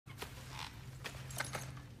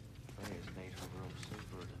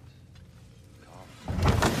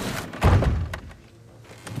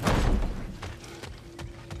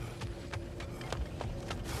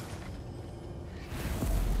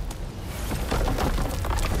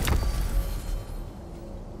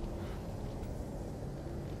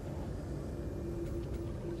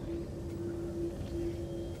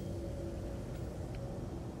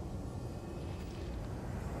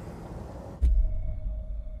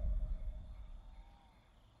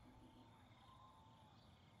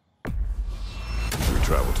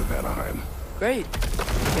travel to Vanaheim. Great.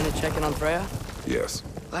 You gonna check in on Freya? Yes.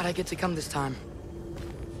 Glad I get to come this time.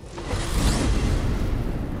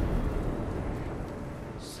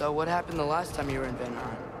 So what happened the last time you were in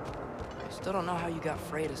Vanaheim? I still don't know how you got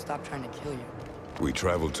Freya to stop trying to kill you. We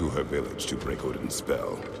traveled to her village to break Odin's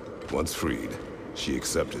spell. Once freed, she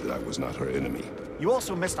accepted that I was not her enemy. You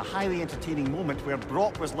also missed a highly entertaining moment where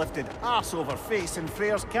Brock was lifted ass over face in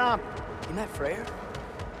Freyr's camp. You met Freyr?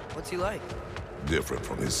 What's he like? Different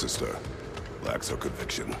from his sister. Lacks her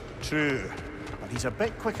conviction. True, but he's a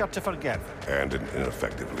bit quicker to forgive. And an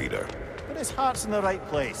ineffective leader. But his heart's in the right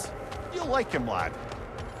place. You'll like him, lad.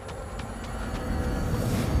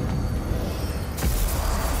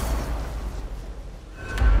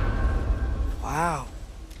 Wow.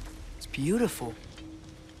 It's beautiful.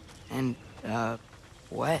 And,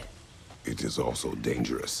 wet. It is also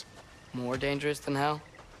dangerous. More dangerous than hell?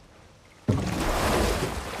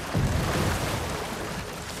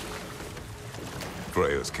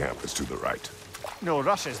 Freya's camp is to the right. No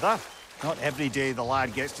rush, is there? Not every day the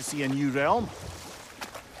lad gets to see a new realm.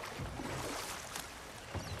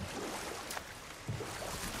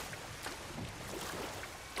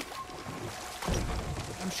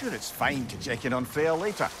 I'm sure it's fine to check in on Freya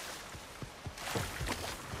later.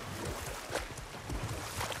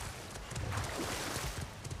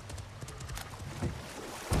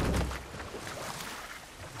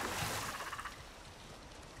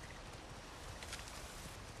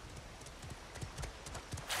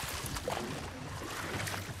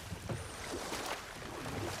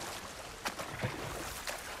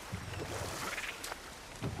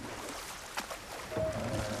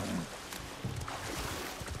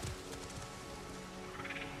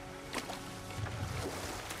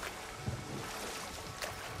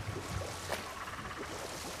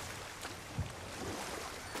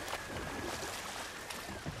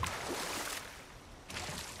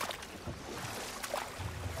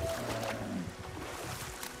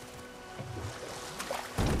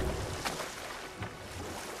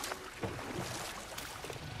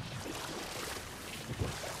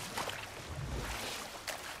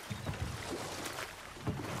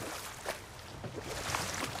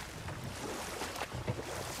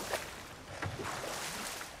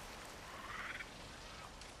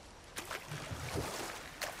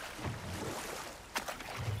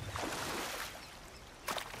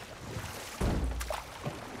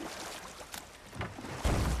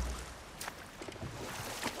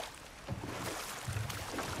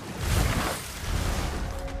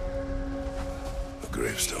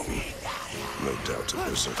 Gravestone. No doubt a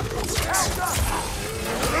berserker awaits.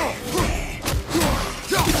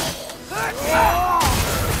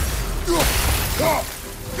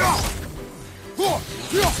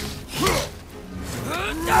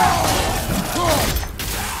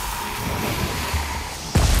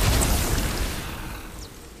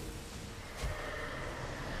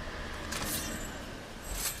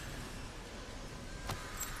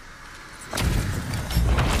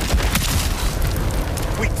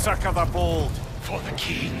 Circle the bold. For the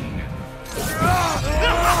king.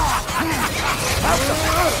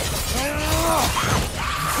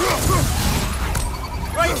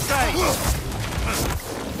 Right side.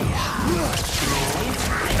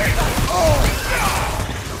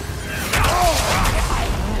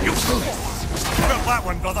 Got that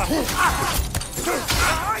one, brother.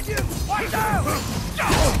 Behind you! Watch out!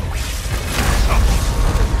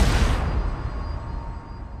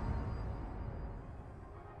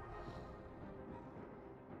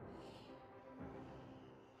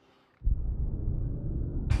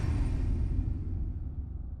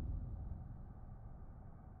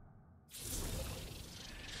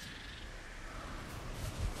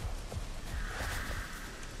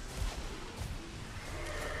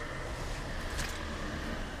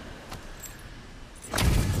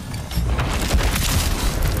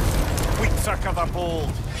 Circle the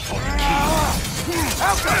bold. For the king.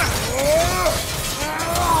 Help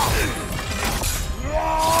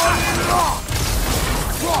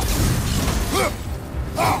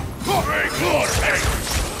Great Lord, hey!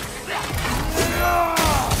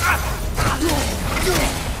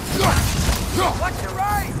 Watch your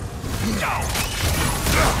right!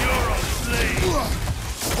 You're a slave!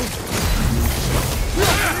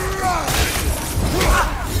 Behind you, brother!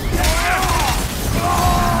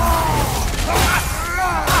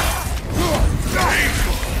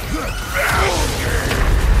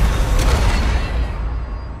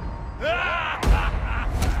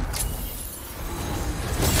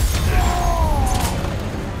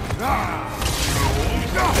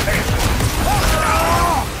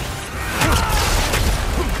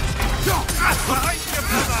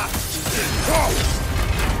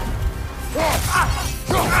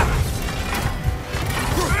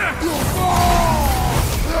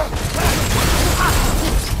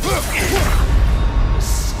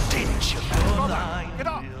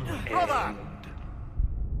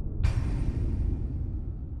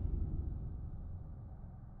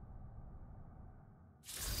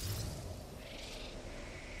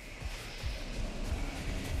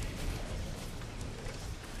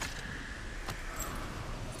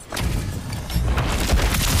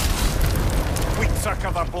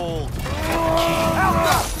 circa the bold.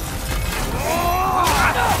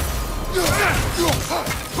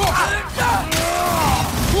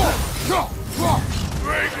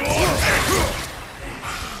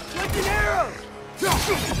 Like an arrow!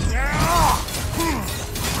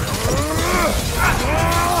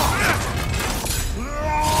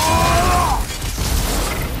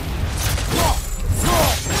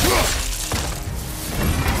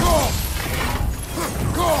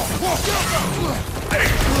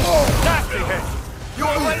 Nasty hit!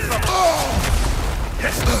 You're away from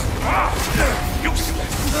useless!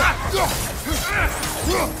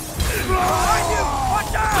 Behind you!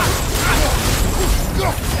 Watch out!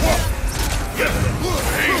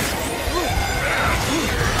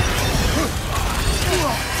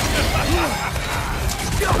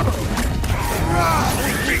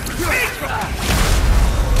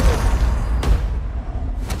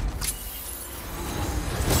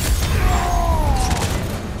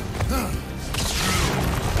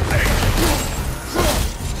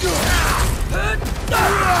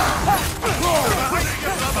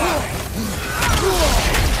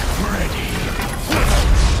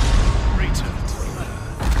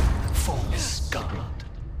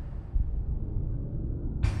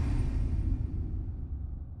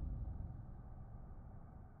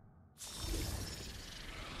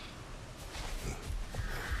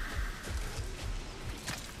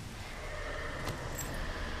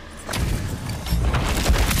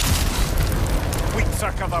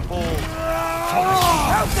 Circa the bold.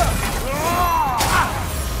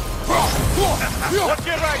 What's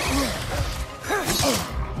your right?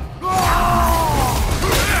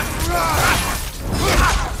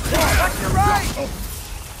 What's your right?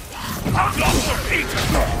 I've lost the Peter!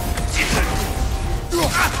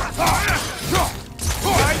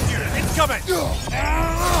 Behind you! It's coming!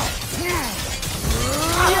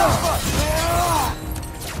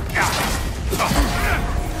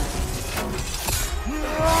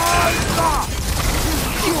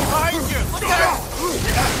 Behind you! Look out!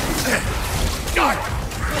 Got it!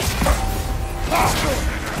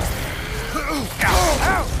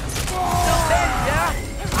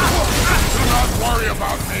 Do not worry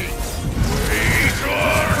about me!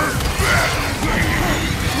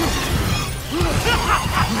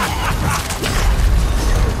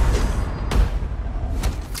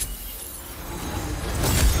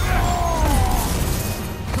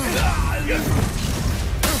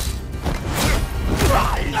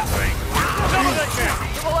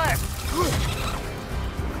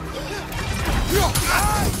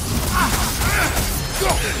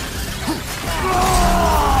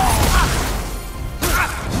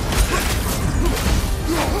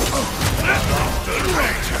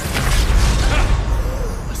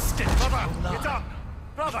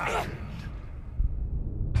 Brother!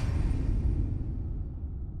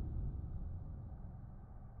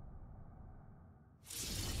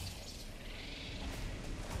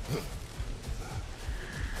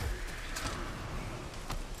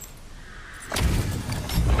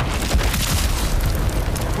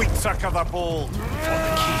 Weak circa the bold.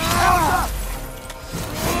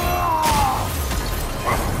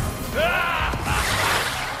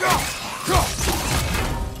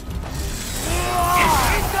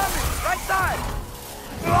 Right side!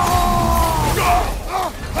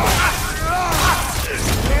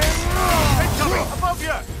 Incoming! Above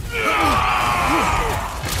you!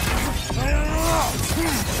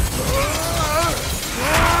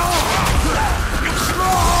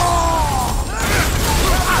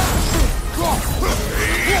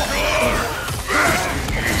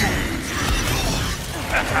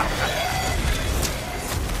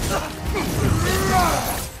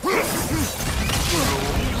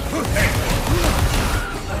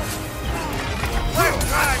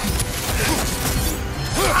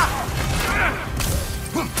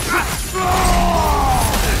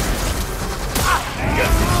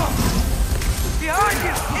 Behind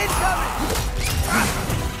you! Incoming!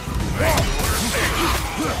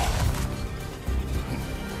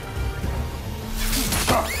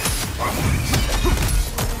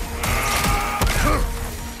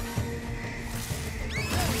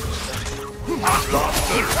 I've lost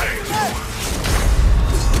the race!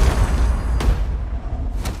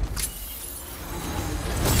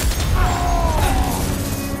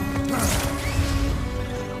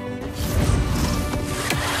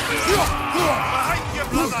 Behind you,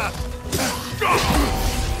 brother!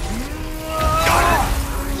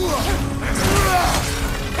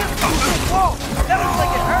 Whoa! That looks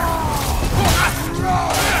like it hurt!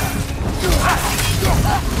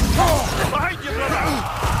 Behind you, brother!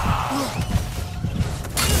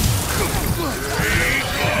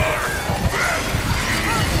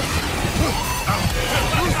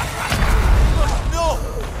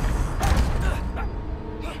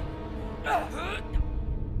 Weak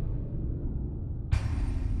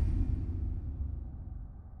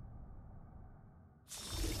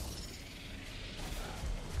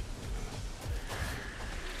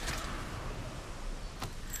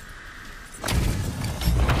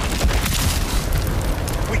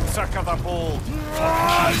circle their hold.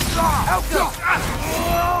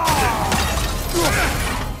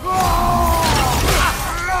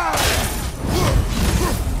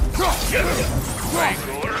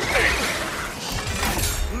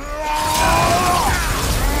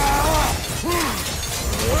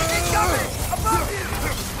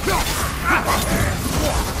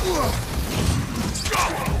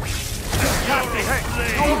 Nasty hit.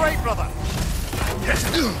 All right, brother.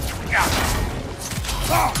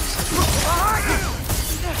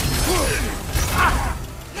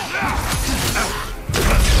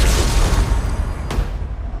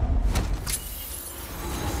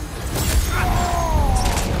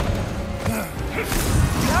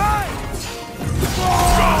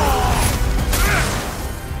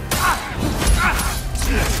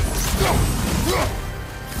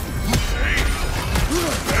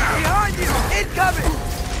 Behind you! Incoming!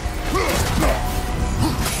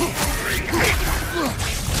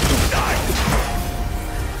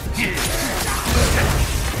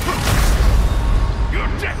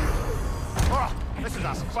 You're dead! Oh, this is a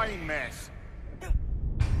fine mess.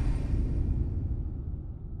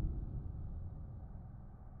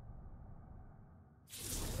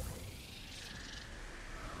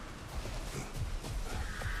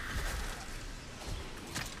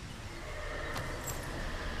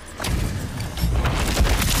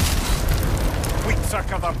 Weak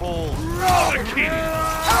circle their hold.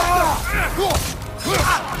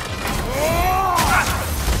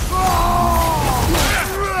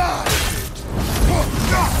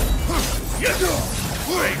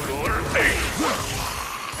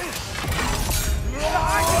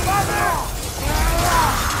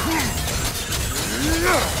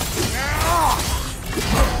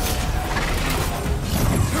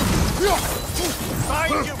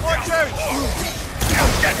 Behind you, watch out!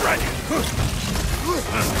 Get ready!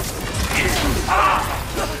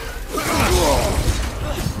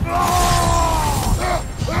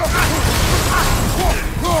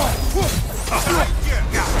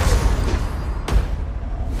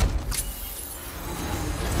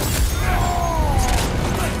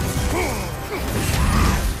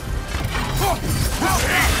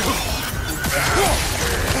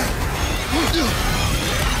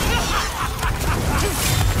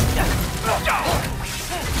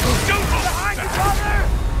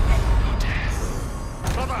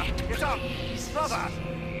 Brother, get up! Brother!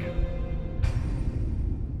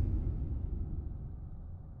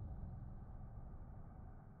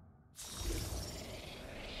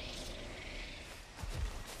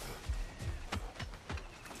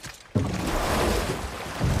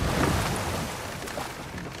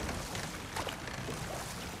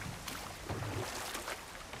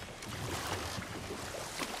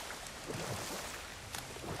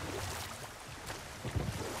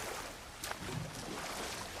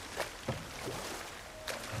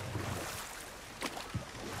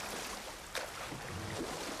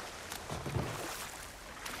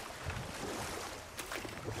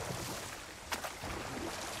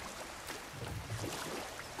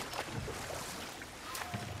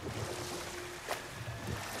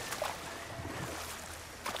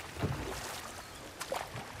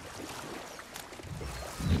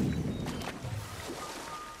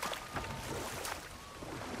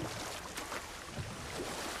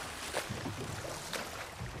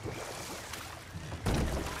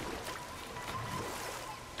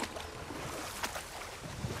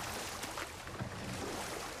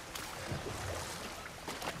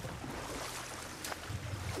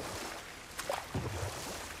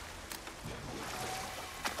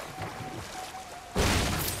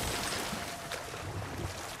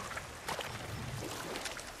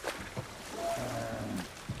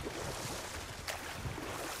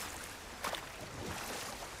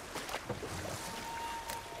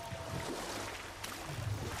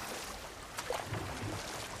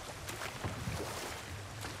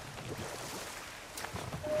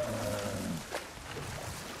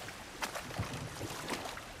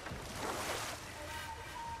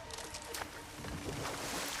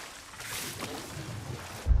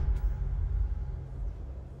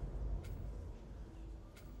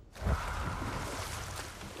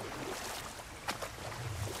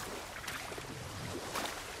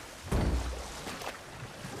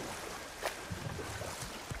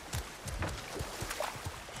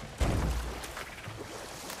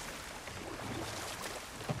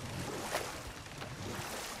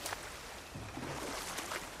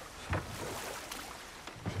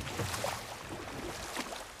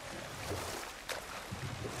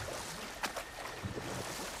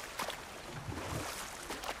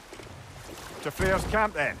 Off to Freyr's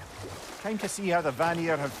camp then. Time to see how the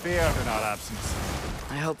Vanir have fared in our absence.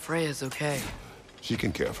 I hope Freya's okay. She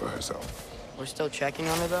can care for herself. We're still checking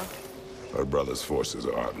on her, though? Her brother's forces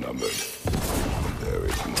are outnumbered. There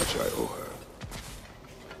is much I owe her.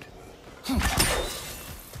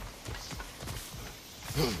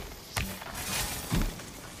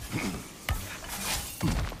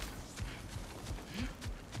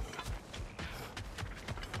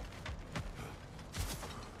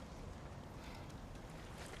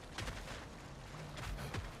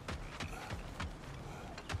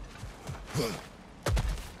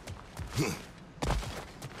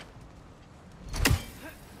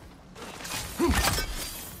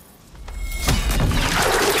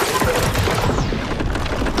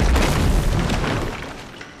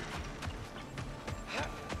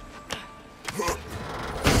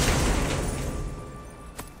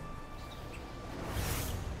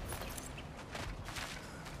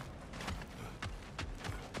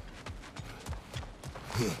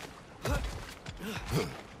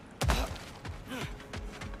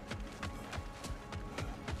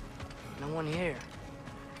 No one here.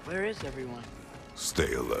 Where is everyone?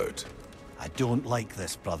 Stay alert. I don't like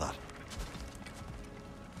this, brother.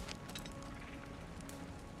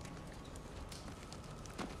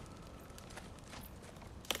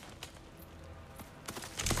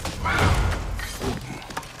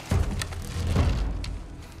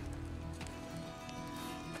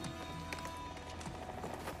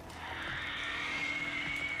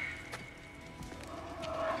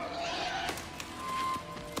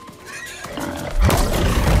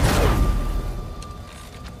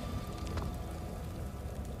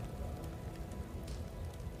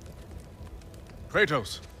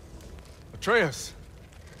 Kratos, Atreus,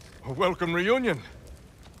 a welcome reunion.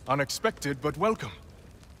 Unexpected, but welcome.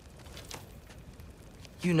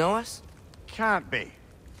 You know us? Can't be.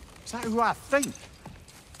 Is that who I think?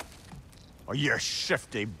 Oh, you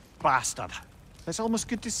shifty bastard. It's almost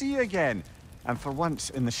good to see you again. And for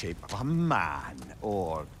once in the shape of a man,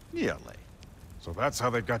 or nearly. So that's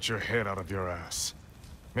how they got your head out of your ass.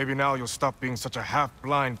 Maybe now you'll stop being such a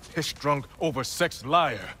half-blind, piss-drunk, oversexed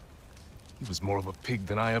liar. He was more of a pig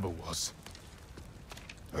than I ever was.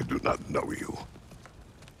 I do not know you.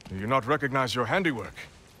 Do you not recognize your handiwork?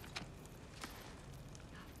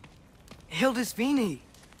 Hildisvini!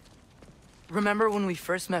 Remember when we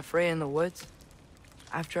first met Freya in the woods?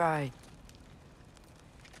 After I...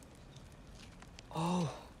 Oh.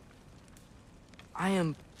 I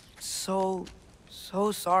am so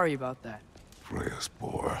sorry about that. Freya's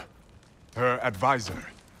poor. Her advisor.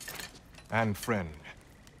 And friend.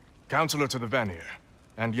 Counselor to the Vanir.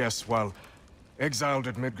 And yes, while exiled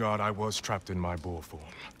at Midgard, I was trapped in my boar form.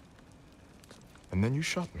 And then you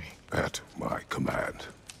shot me. At my command.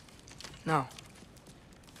 No.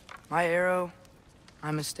 My arrow,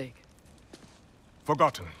 my mistake.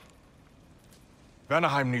 Forgotten.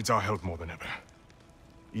 Vanaheim needs our help more than ever.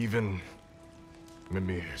 Even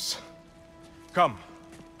Mimir's. Come.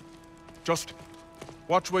 Just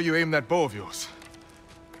watch where you aim that bow of yours.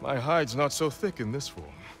 My hide's not so thick in this form.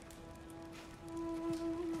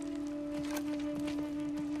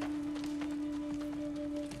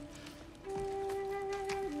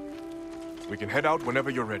 We can head out whenever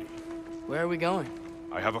you're ready. Where are we going?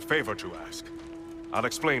 I have a favor to ask. I'll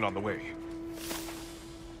explain on the way.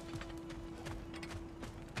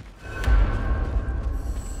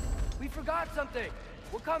 We forgot something!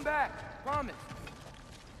 We'll come back, promise.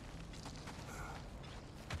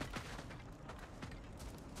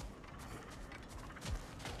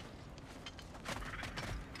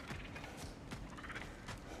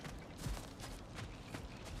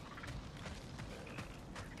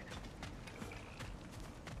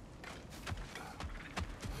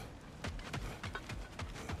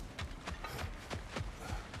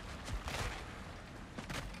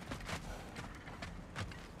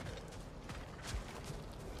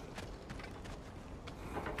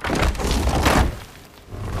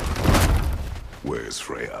 Where's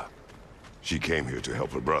Freya? She came here to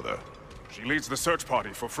help her brother. She leads the search party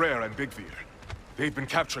for Freyr and Bigvir. They've been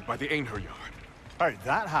captured by the Einherjar. How'd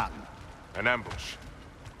that happen? An ambush.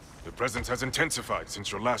 The presence has intensified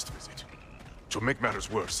since your last visit. To make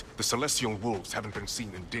matters worse, the Celestial Wolves haven't been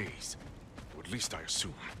seen in days. Or at least I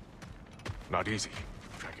assume. Not easy,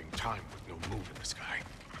 tracking time with no moon in the sky.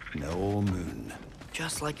 No moon.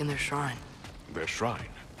 Just like in their shrine. Their shrine.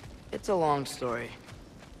 It's a long story.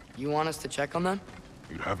 You want us to check on them?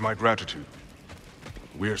 You have my gratitude.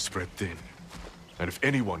 We're spread thin. And if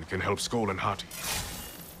anyone can help Skoll and Hati,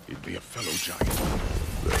 he'd be a fellow giant.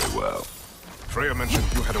 Very well. Freya mentioned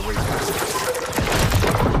you had a way past.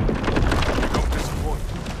 Don't disappoint.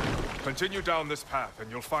 Continue down this path,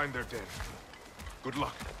 and you'll find their den. Good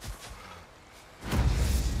luck.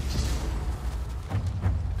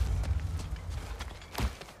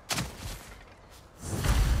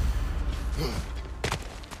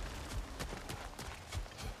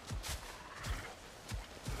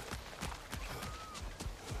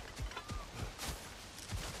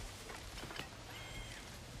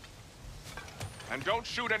 And don't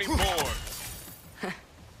shoot any more!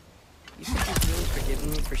 You think he's really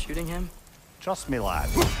forgiving me for shooting him? Trust me, lad.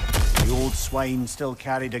 If the old swine still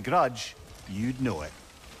carried a grudge, you'd know it.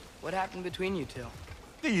 What happened between you two?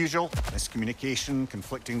 The usual. Miscommunication,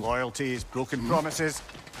 conflicting loyalties, broken promises.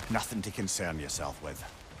 Nothing to concern yourself with.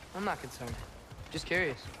 I'm not concerned. Just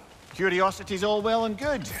curious. Curiosity's all well and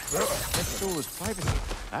good. That's still his privacy.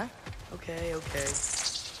 Huh? Okay, okay.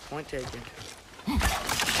 Point taken.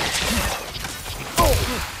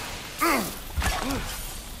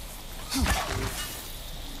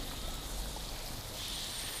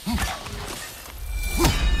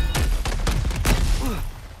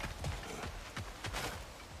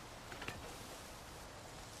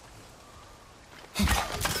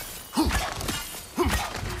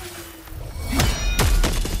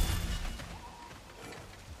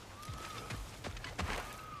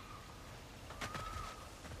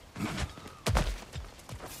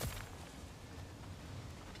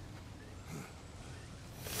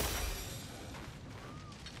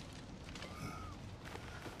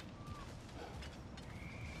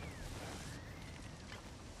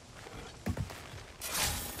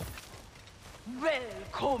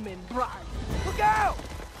 Välkommen, Brand! Look out!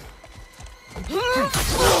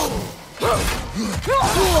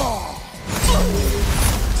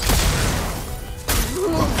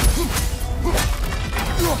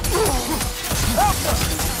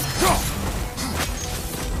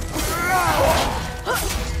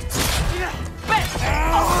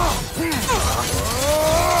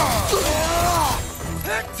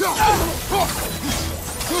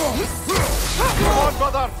 Come on,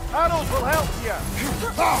 brother! Arrows will help you!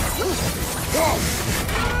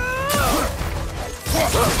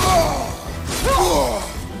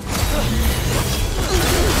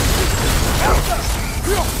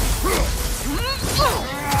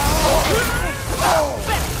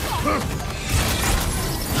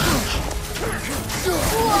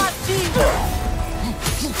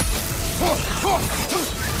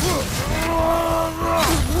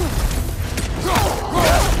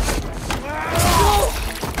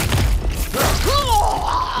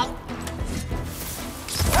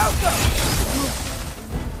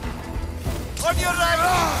 On your right!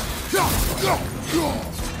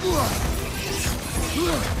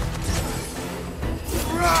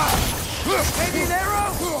 Maybe an arrow?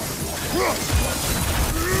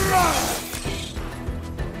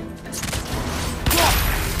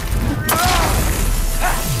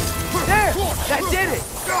 There! That did it!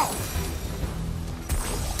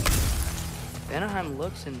 Vanaheim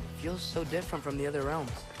looks and feels so different from the other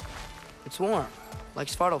realms. It's warm, like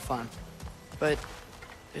Svartalfheim, but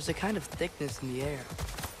there's a kind of thickness in the air.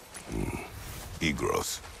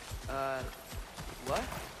 Egros. What?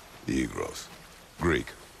 Egros.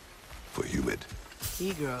 Greek. For humid.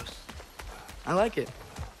 Egros. I like it.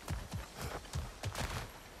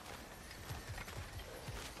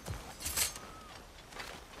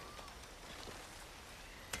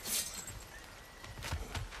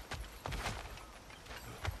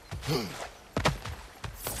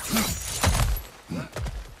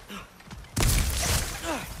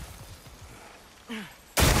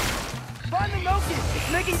 Find the Noki!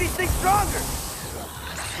 It's making these things stronger!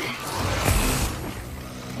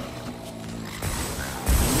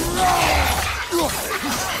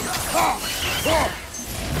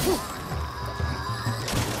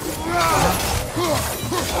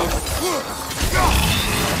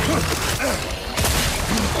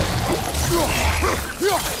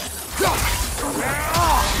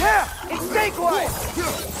 Yeah! It's stay quiet!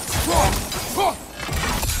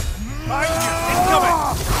 Right side, brother!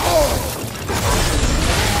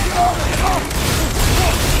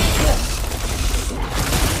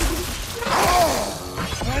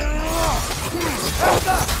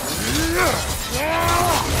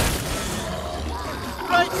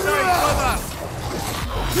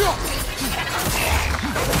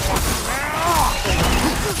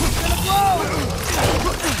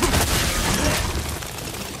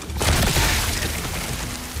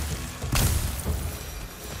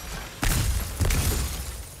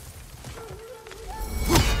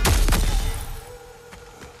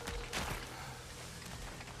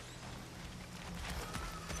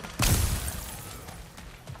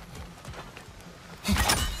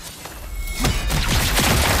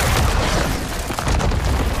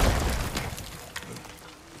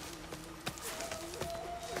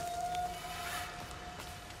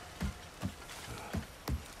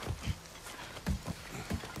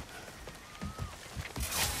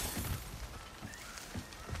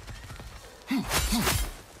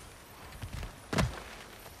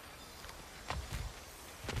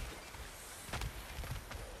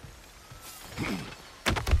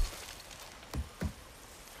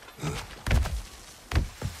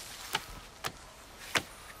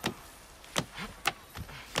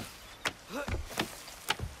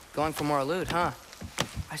 going for more loot, huh?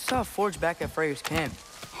 I saw a forge back at Freyr's camp.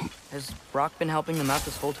 Has Brock been helping them out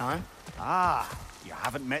this whole time? Ah, you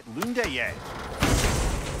haven't met Lunda yet.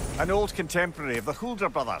 An old contemporary of the Hulder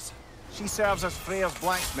brothers. She serves as Freyr's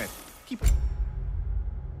blacksmith. Keep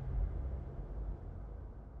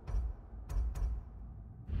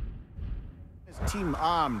his team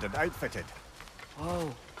armed and outfitted.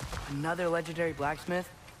 Whoa, another legendary blacksmith?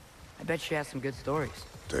 I bet she has some good stories.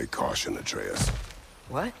 Take caution, Atreus.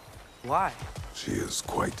 What? Why? She is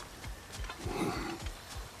quite...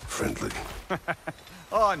 friendly.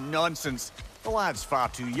 Oh, nonsense. The lad's far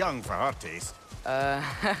too young for her taste.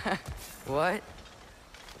 What?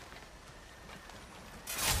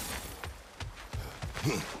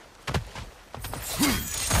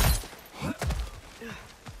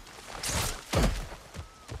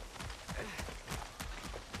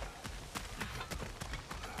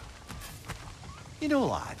 You know,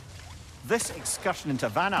 lad, this excursion into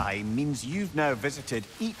Vanaheim means you've now visited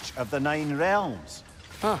each of the 9 realms.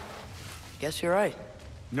 Huh. Guess you're right.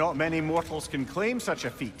 Not many mortals can claim such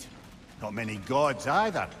a feat. Not many gods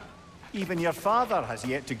either. Even your father has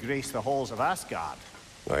yet to grace the halls of Asgard.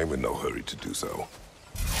 I am in no hurry to do so.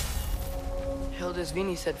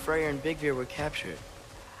 Hildisvini said Freyr and Bigvir were captured.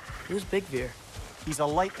 Who's Bigvir? He's a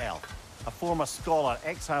light elf, a former scholar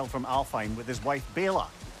exiled from Alfheim with his wife Bela.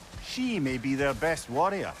 She may be their best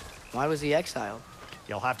warrior. Why was he exiled?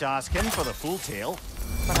 You'll have to ask him for the full tale.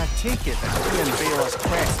 But I take it that he and Bela's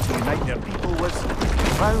quest to unite their people was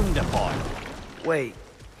frowned upon. Wait,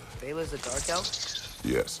 Bela's a dark elf?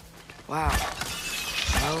 Yes. Wow.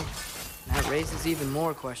 Well, that raises even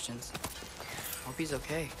more questions. Hope he's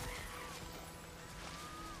okay.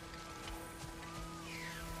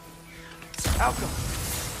 Outcome!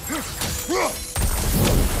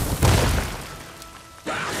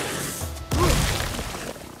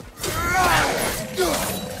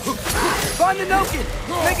 Find the Noken!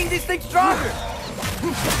 Making these things stronger!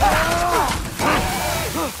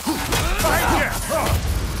 Right here!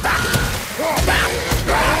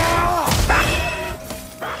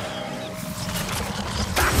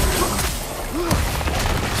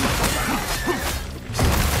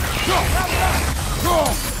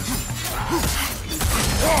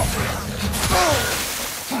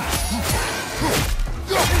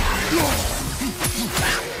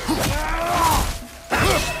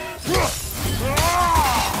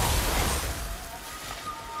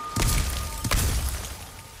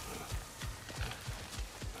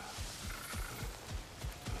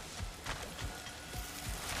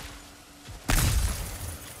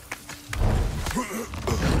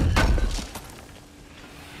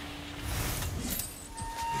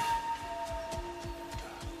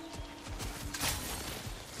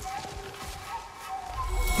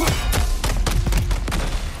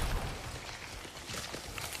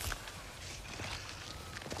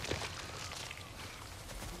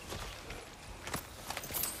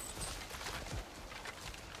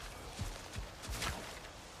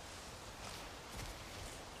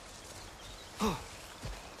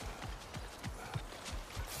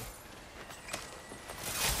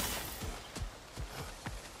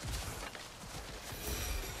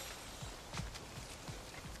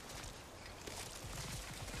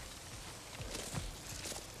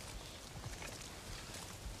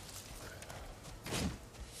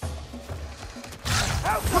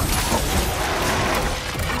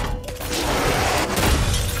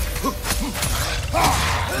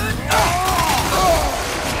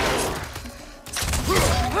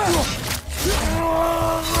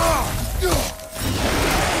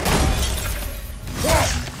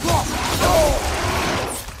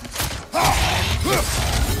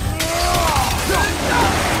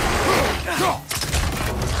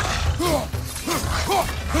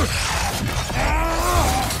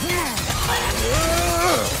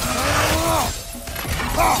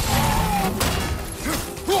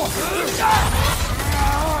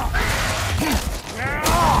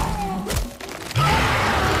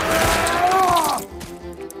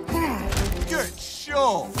 Good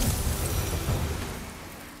show!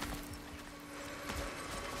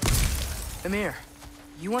 Emir,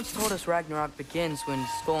 you once told us Ragnarok begins when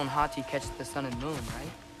Skoll and Hati catch the sun and moon,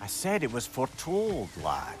 right? I said it was foretold,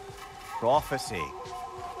 lad. Prophecy.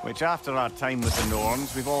 Which after our time with the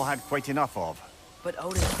Norns, we've all had quite enough of. But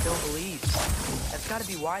Odin still believes. That's gotta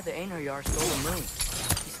be why the Einherjar stole the moon.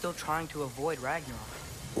 He's still trying to avoid Ragnarok.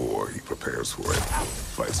 Or he prepares for it.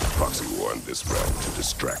 Fights a proxy war in this realm to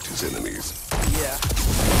distract his enemies. Yeah,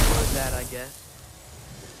 or that, I guess.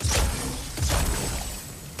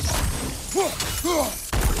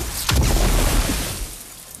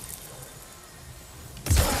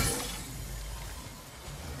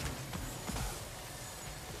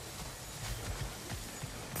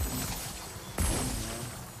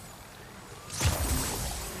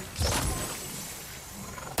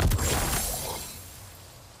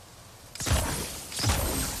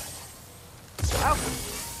 Alka!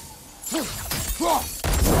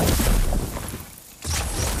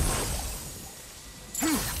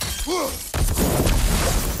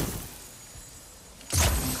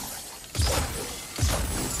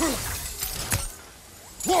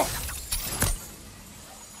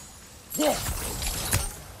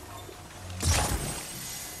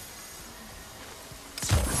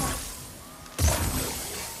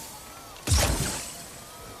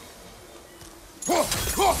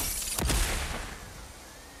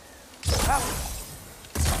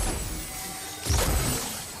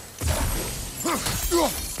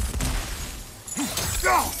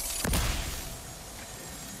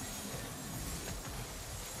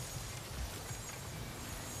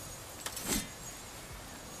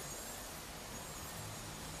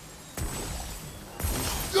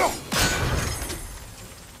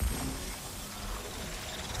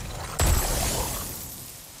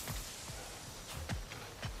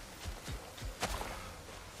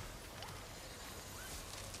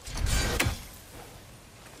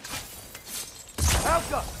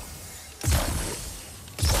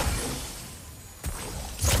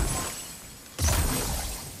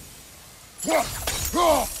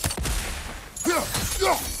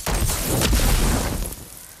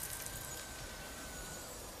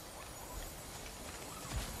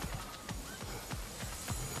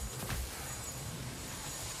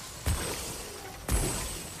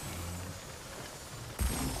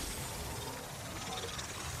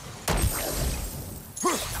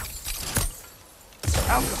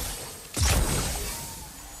 Alka!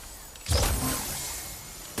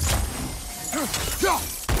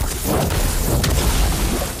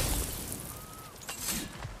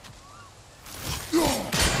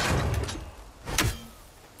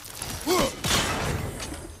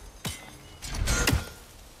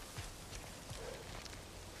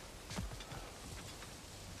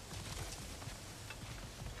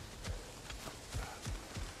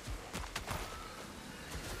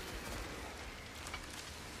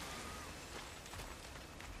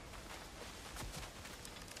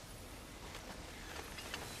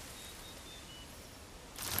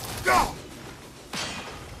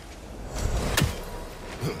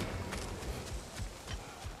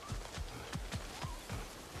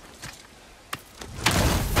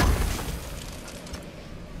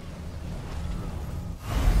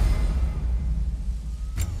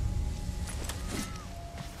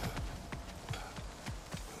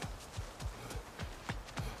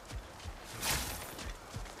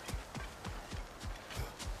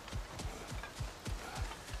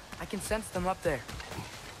 I can sense them up there.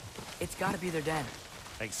 It's gotta be their den.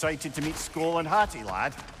 Excited to meet Skull and Hattie,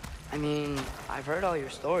 lad? I mean, I've heard all your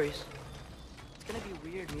stories. It's gonna be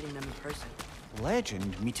weird meeting them in person.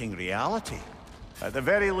 Legend meeting reality. At the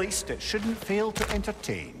very least, it shouldn't fail to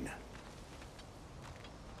entertain.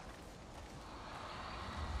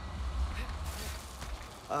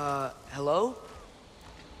 Hello?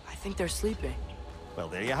 I think they're sleeping. Well,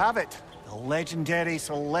 there you have it. The legendary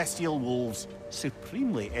celestial wolves.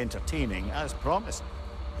 Supremely entertaining, as promised.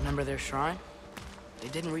 Remember their shrine? They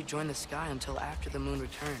didn't rejoin the sky until after the moon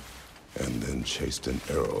returned. And then chased an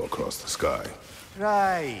arrow across the sky.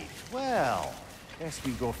 Right. Well, guess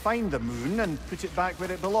we go find the moon and put it back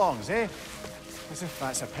where it belongs, eh? As if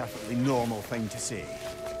that's a perfectly normal thing to say.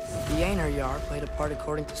 The Aner Yar played a part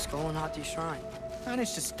according to Skull and Hati's shrine.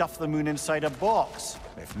 Managed to stuff the moon inside a box,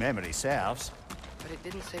 if memory serves. But it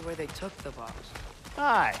didn't say where they took the box.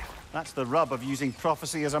 Aye, that's the rub of using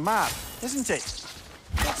prophecy as a map, isn't it?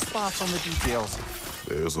 Let's sparse on the details.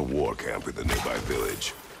 There's a war camp in the nearby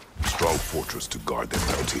village. A strong fortress to guard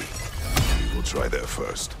their bounty. We'll try there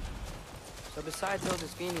first. So besides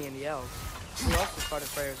Odysvini and the elves, who else is part of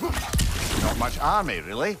Freyr's army? Not much army,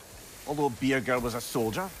 really. Although Birger was a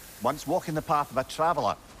soldier, once walking the path of a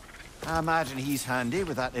traveler. I imagine he's handy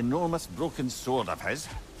with that enormous broken sword of his.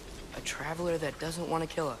 A traveler that doesn't want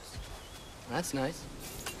to kill us. That's nice.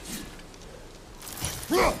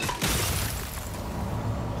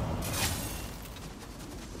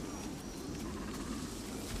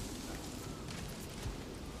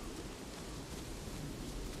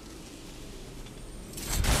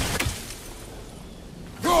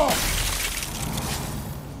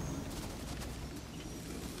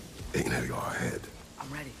 Aner Yar ahead.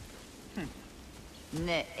 I'm ready.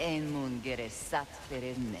 Ne en mun gere satt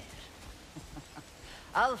fyrir mer.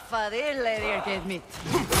 Alfa er get mitt.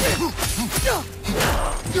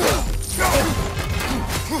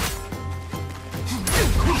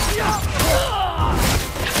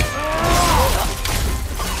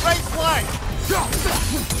 Right flank!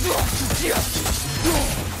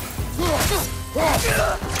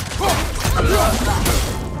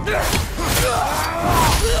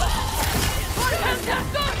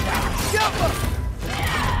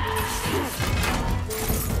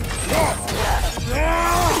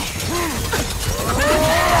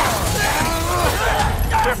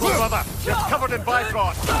 Careful, brother! You're covered in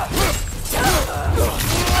Bifrost!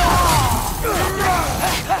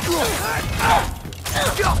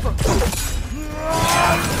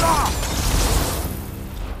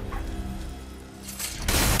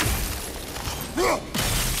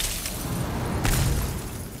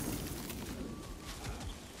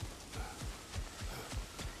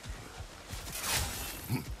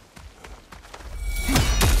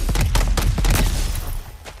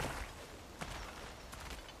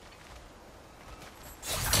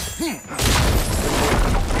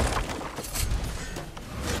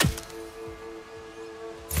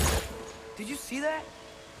 Did you see that?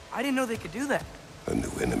 I didn't know they could do that. A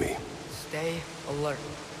new enemy. Stay alert.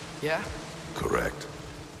 Yeah? Correct.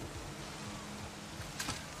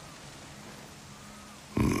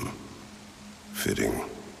 Fitting.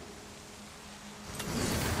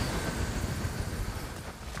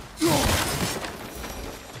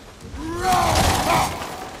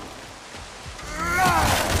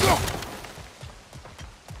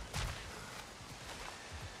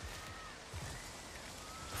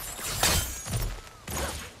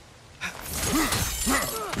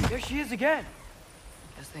 There she is again.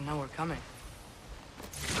 Guess they know we're coming.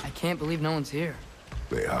 I can't believe no one's here.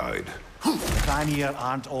 They hide. Vanir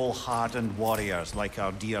aren't all hardened warriors like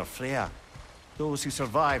our dear Freya. Those who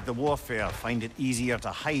survive the warfare find it easier to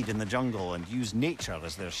hide in the jungle and use nature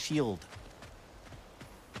as their shield.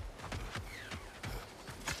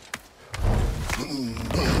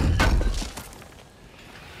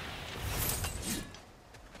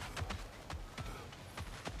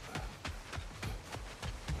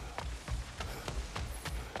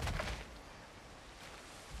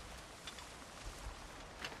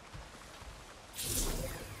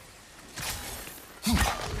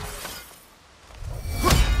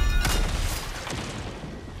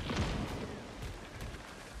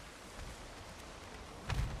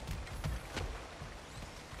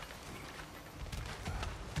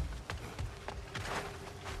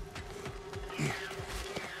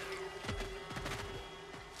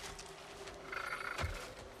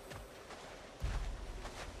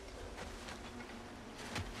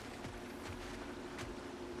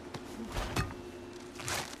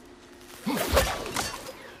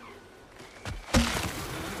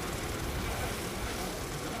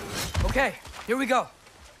 Okay, here we go.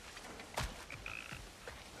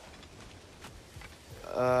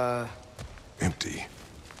 Empty.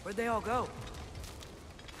 Where'd they all go?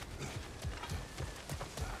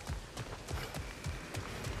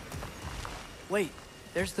 Wait,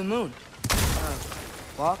 there's the moon.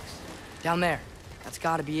 Box? Down there. That's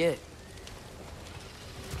gotta be it.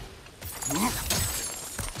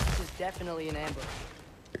 This is definitely an ambush.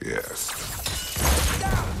 Yes.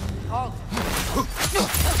 Halt!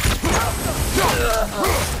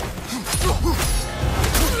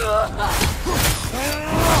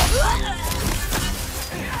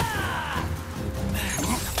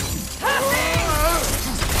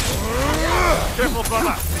 Careful,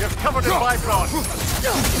 brother! You're covered in Bifrost!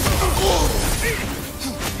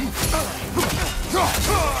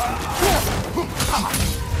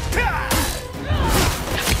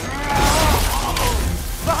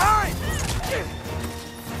 Behind!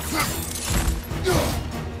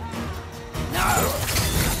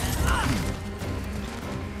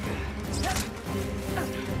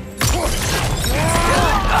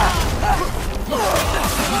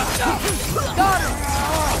 Got it!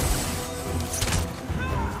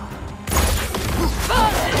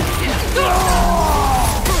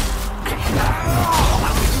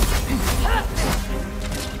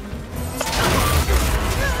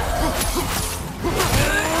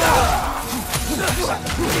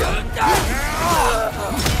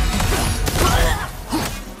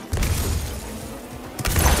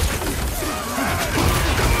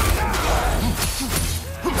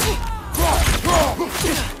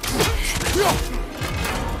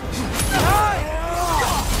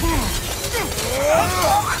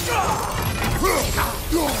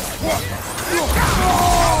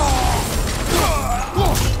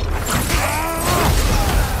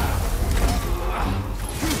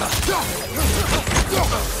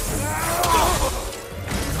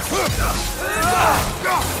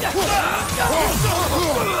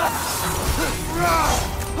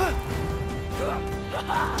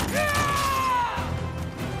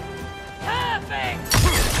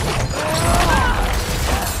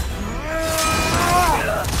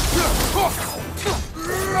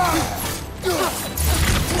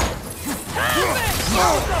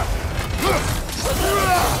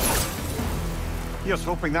 Here's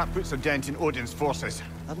hoping that puts a dent in Odin's forces,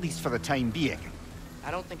 at least for the time being.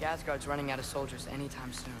 I don't think Asgard's running out of soldiers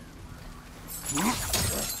anytime soon.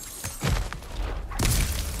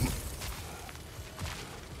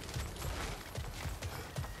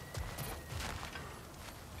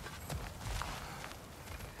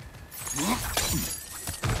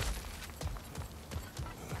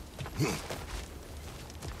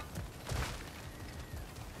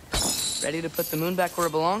 Ready to put the moon back where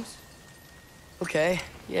it belongs? Okay,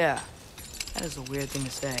 yeah. That is a weird thing to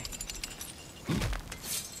say.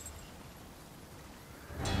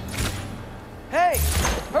 Hey!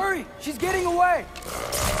 Hurry! She's getting away!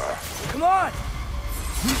 Come on!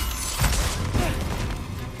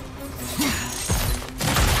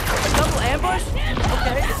 A double ambush?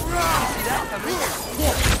 Okay. See that coming?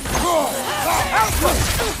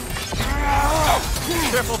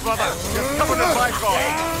 Careful, brother! You're covered in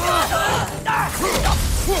Bifrost!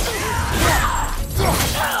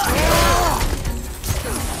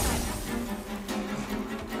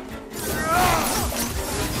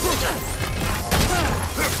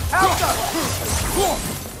 Elsa!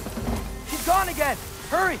 She's gone again!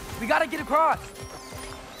 Hurry! We gotta get across!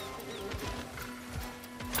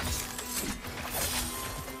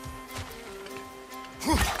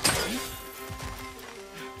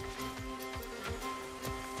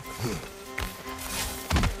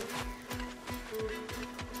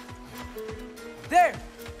 There!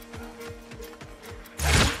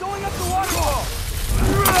 He's going up the waterfall!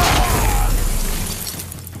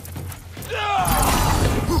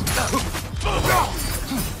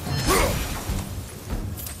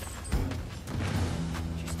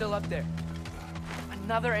 She's still up there.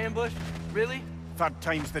 Another ambush? Really? Third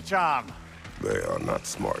time's the charm. They are not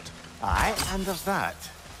smart. Aye, and there's that.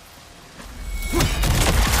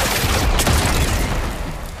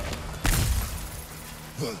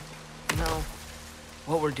 You know,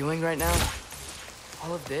 what we're doing right now,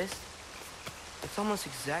 all of this, it's almost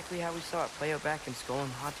exactly how we saw it play out back in Skull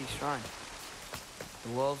and Hati's shrine. The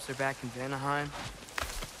wolves are back in Vanaheim.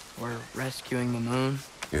 We're rescuing the moon.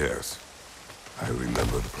 Yes, I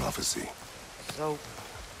remember the prophecy. So,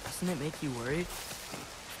 doesn't it make you worried?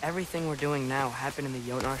 Everything we're doing now happened in the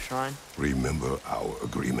Jotnar shrine. Remember our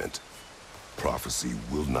agreement. Prophecy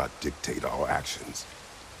will not dictate our actions.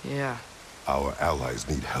 Yeah. Our allies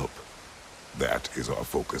need help. That is our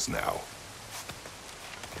focus now.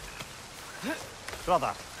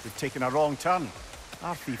 Brother, we've taken a wrong turn.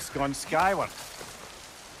 Our thief's gone skyward.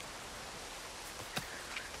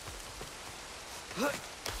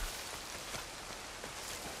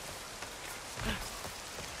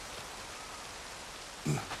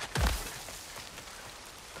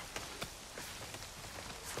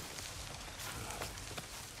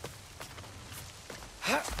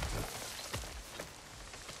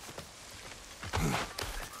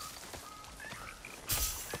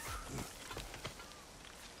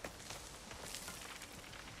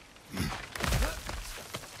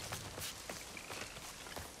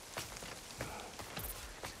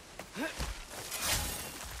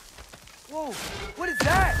 Whoa! What is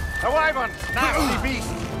that? A wyvern! Nasty beast!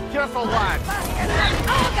 Careful, lad!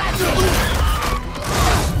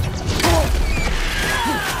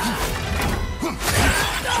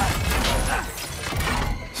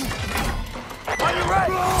 On your right!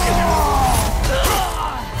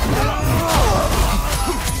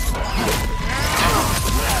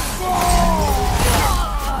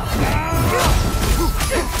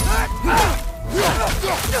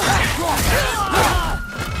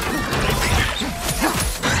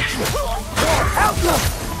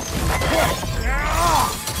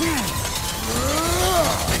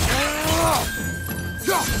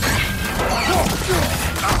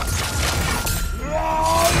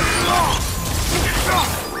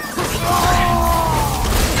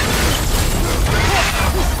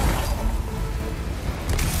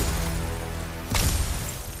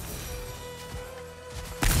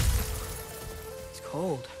 It's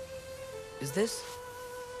cold. Is this?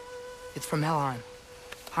 It's from Helheim.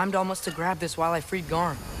 Heimdall must have grabbed this while I freed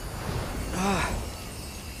Garm.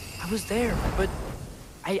 I was there, but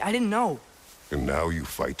I didn't know. And now you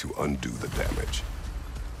fight to undo the damage.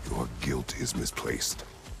 Your guilt is misplaced.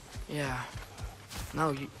 Yeah.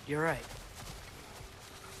 No, you're right.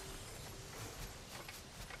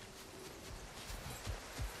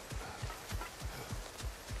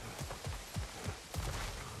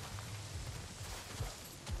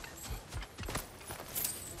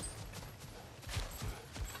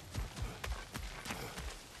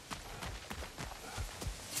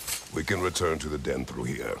 We can return to the den through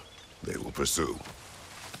here. They will pursue.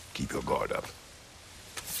 Keep your guard up.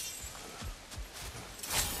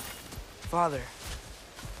 Father,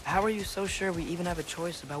 How are you so sure we even have a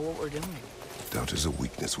choice about what we're doing? Doubt is a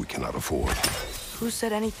weakness we cannot afford. Who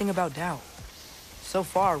said anything about doubt? So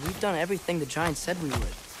far, we've done everything the Giants said we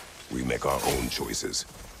would. We make our own choices.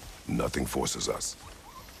 Nothing forces us.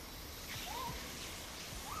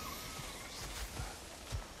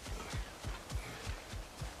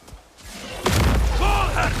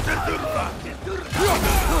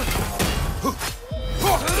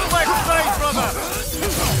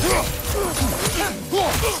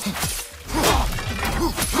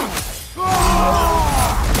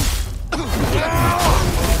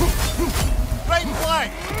 Right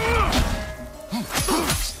flank!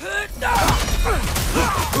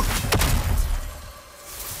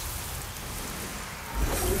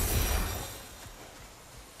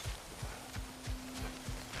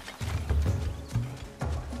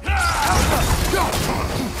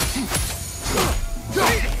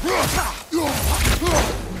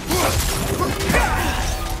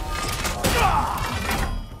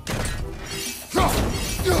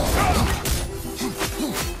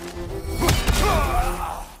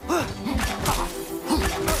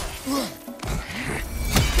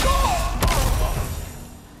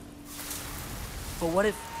 But what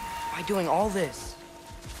if, by doing all this,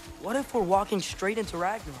 what if we're walking straight into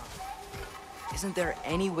Ragnarok? Isn't there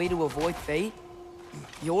any way to avoid fate?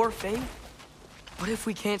 Your fate? What if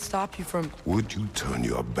we can't stop you from... Would you turn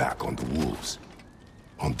your back on the wolves?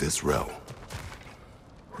 On this realm?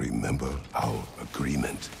 Remember our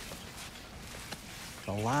agreement.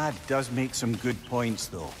 The lad does make some good points,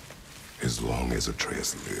 though. As long as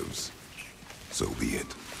Atreus lives, so be it.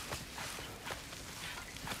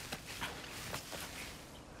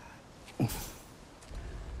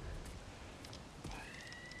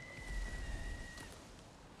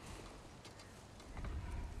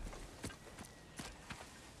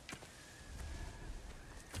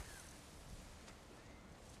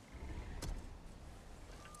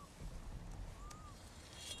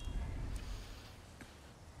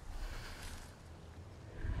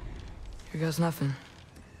 Here goes nothing.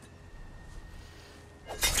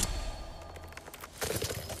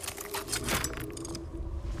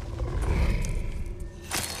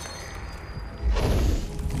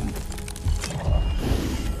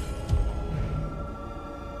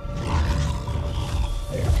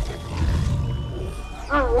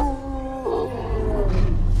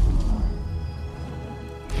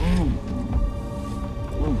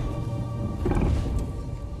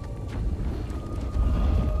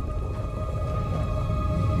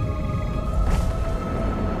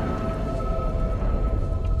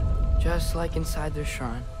 Just like inside their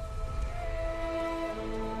shrine.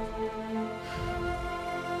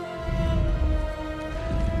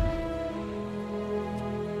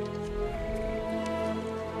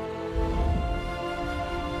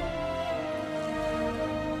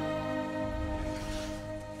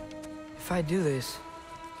 If I do this...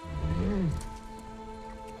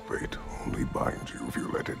 Fate only binds you if you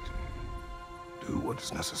let it. Do what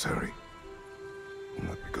is necessary.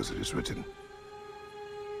 Not because it is written.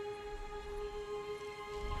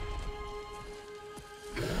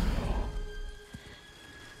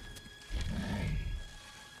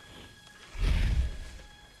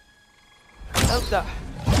 Elsa!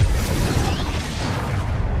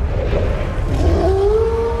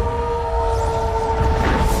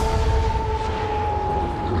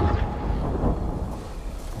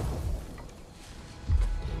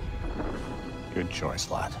 Good choice,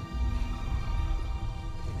 lad.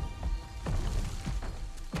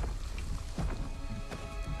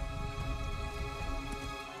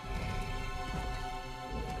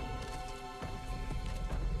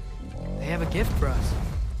 They have a gift for us.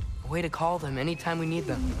 A way to call them anytime we need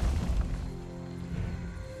them.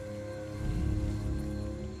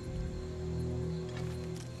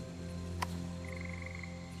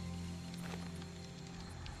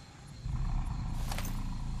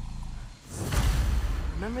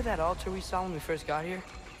 Remember that altar we saw when we first got here?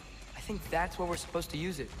 I think that's where we're supposed to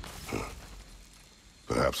use it.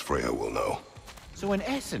 Perhaps Freya will know. So in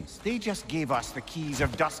essence, they just gave us the keys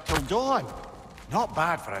of dusk till dawn. Not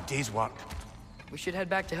bad for a day's work. We should head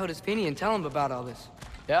back to Hildisvini and tell him about all this.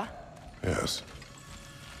 Yeah? Yes.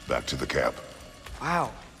 Back to the camp.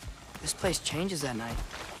 Wow. This place changes at night.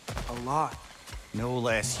 A lot. No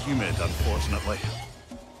less humid, unfortunately.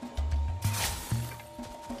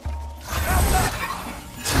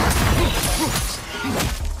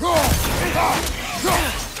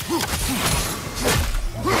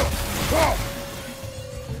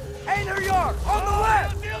 Hey, there you are! On the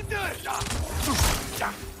left!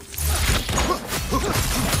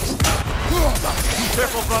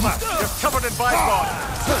 Careful, brother! You're covered in bygone!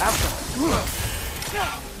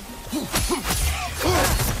 Behind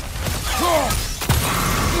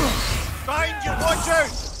you, watch out!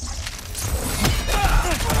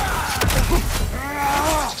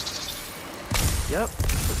 Yep,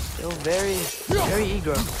 still very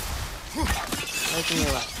eager. Making me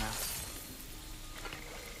laugh now.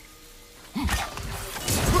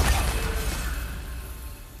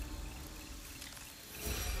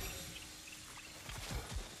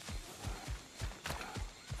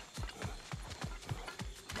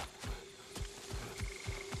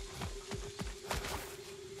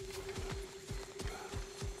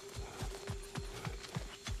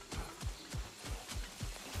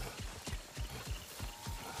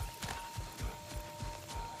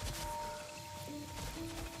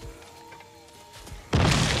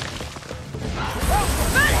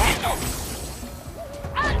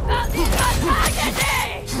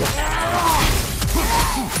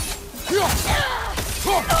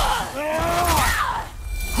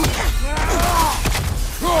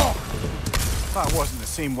 That wasn't the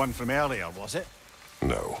same one from earlier, was it?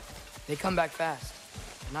 No. They come back fast.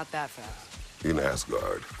 Not that fast. In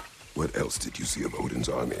Asgard, what else did you see of Odin's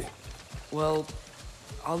army? Well,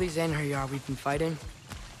 all these Einherjar we've been fighting,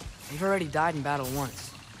 they've already died in battle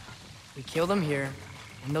once. We kill them here,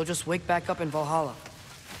 and they'll just wake back up in Valhalla.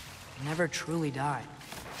 They never truly die.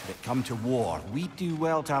 Should it come to war, we do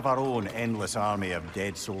well to have our own endless army of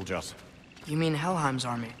dead soldiers. You mean Helheim's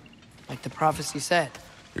army, like the prophecy said?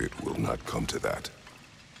 It will not come to that.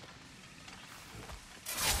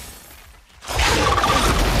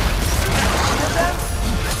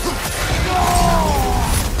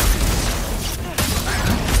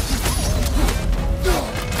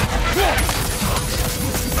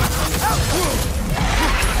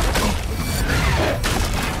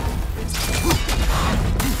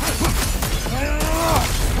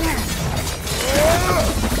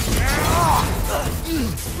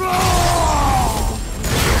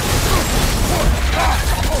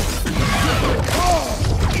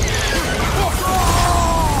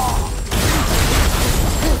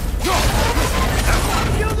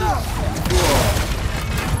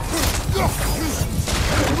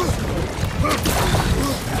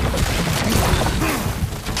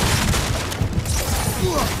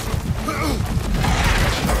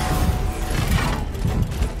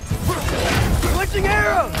 Switching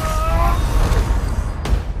arrows!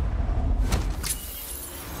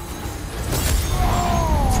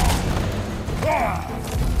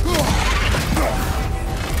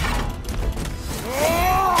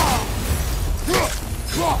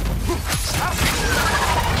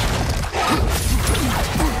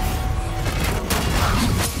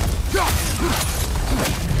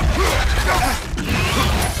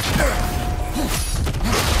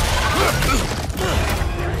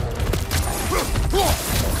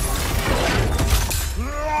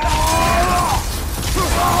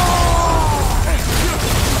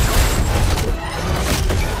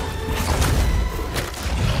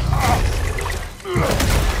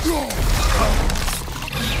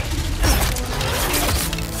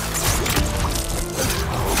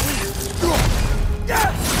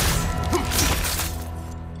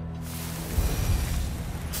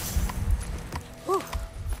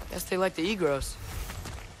 Guess they like the Egros.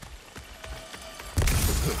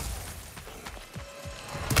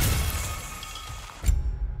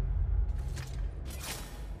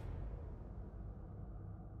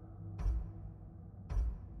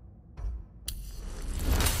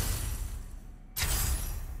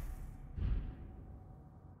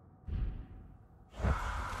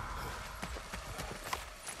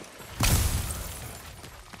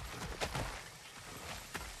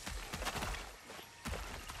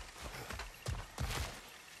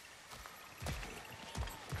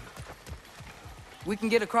 We can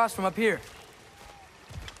get across from up here.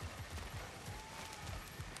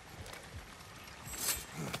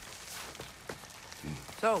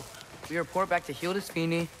 So, we report back to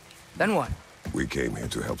Hildisvini, then what? We came here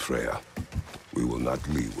to help Freya. We will not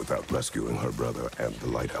leave without rescuing her brother and the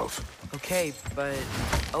Light Elf. Okay, but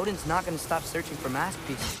Odin's not gonna stop searching for mask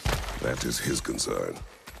pieces. That is his concern,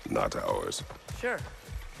 not ours. Sure,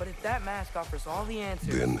 but if that mask offers all the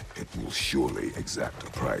answers... Then it will surely exact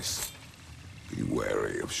a price. Be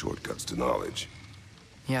wary of shortcuts to knowledge.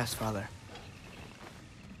 Yes, Father.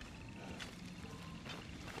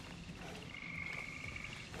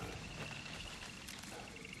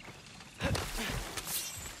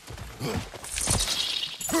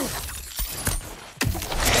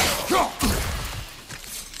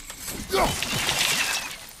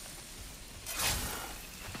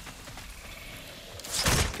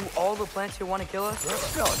 Do all the plants here want to kill us?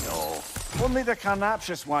 Oh, no. Only the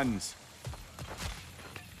carnivorous ones.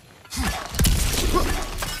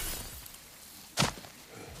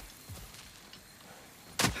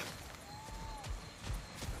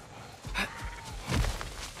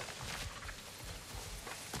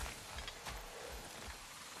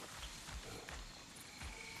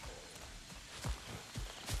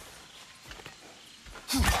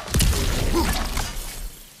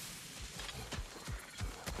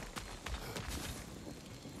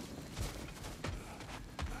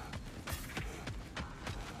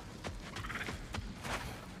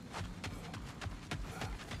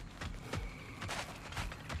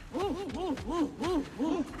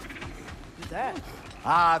 Who's that?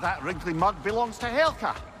 Ah, that wrinkly mug belongs to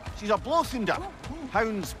Helka. She's a blowthunder.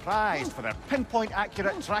 Hound's prized for her pinpoint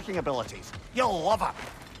accurate tracking abilities. You'll love her.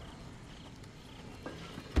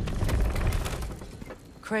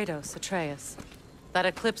 Kratos, Atreus. That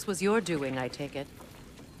eclipse was your doing, I take it.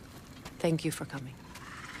 Thank you for coming.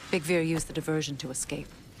 Big Veer used the diversion to escape.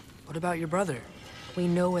 What about your brother? We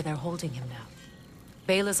know where they're holding him now.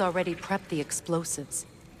 Bela's already prepped the explosives.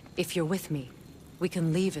 If you're with me, we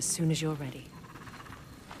can leave as soon as you're ready.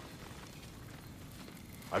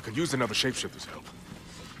 I could use another shapeshifter's help.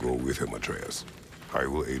 Go with him, Atreus. I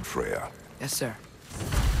will aid Freya. Yes, sir.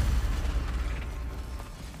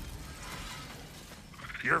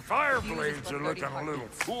 Your fire blades are looking a little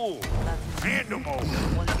full. Hand them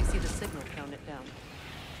over. Once you see the signal, count it down.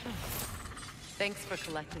 Thanks for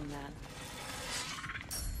collecting that.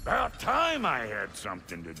 About time I had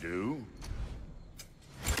something to do.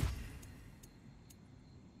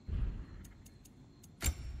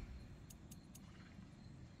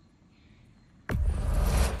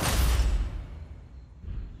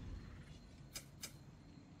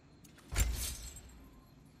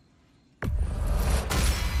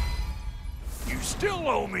 You still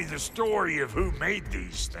owe me the story of who made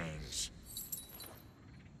these things.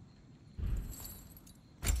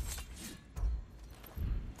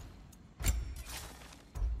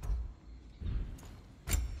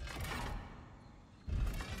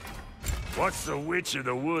 What's the Witch of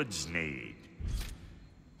the Woods need?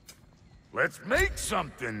 Let's make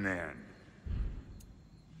something then.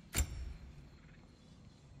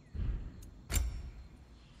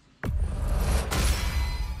 A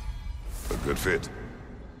good fit.